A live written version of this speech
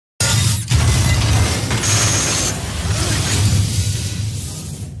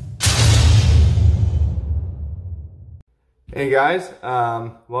Hey guys,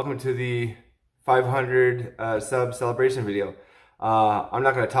 welcome to the 500 sub celebration video. I'm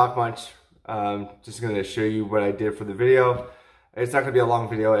not going to talk much, just going to show you what I did for the video. It's not going to be a long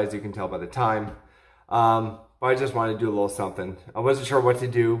video, as you can tell by the time, but I just wanted to do a little something. I wasn't sure what to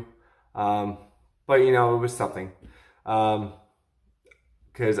do, but you know, it was something, because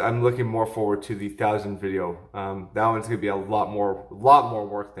I'm looking more forward to the 1,000 video. That one's going to be a lot more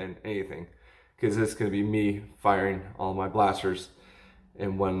work than anything, because it's going to be me firing all my blasters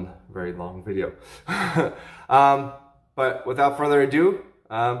in one very long video. But without further ado,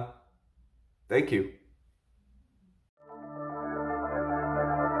 thank you.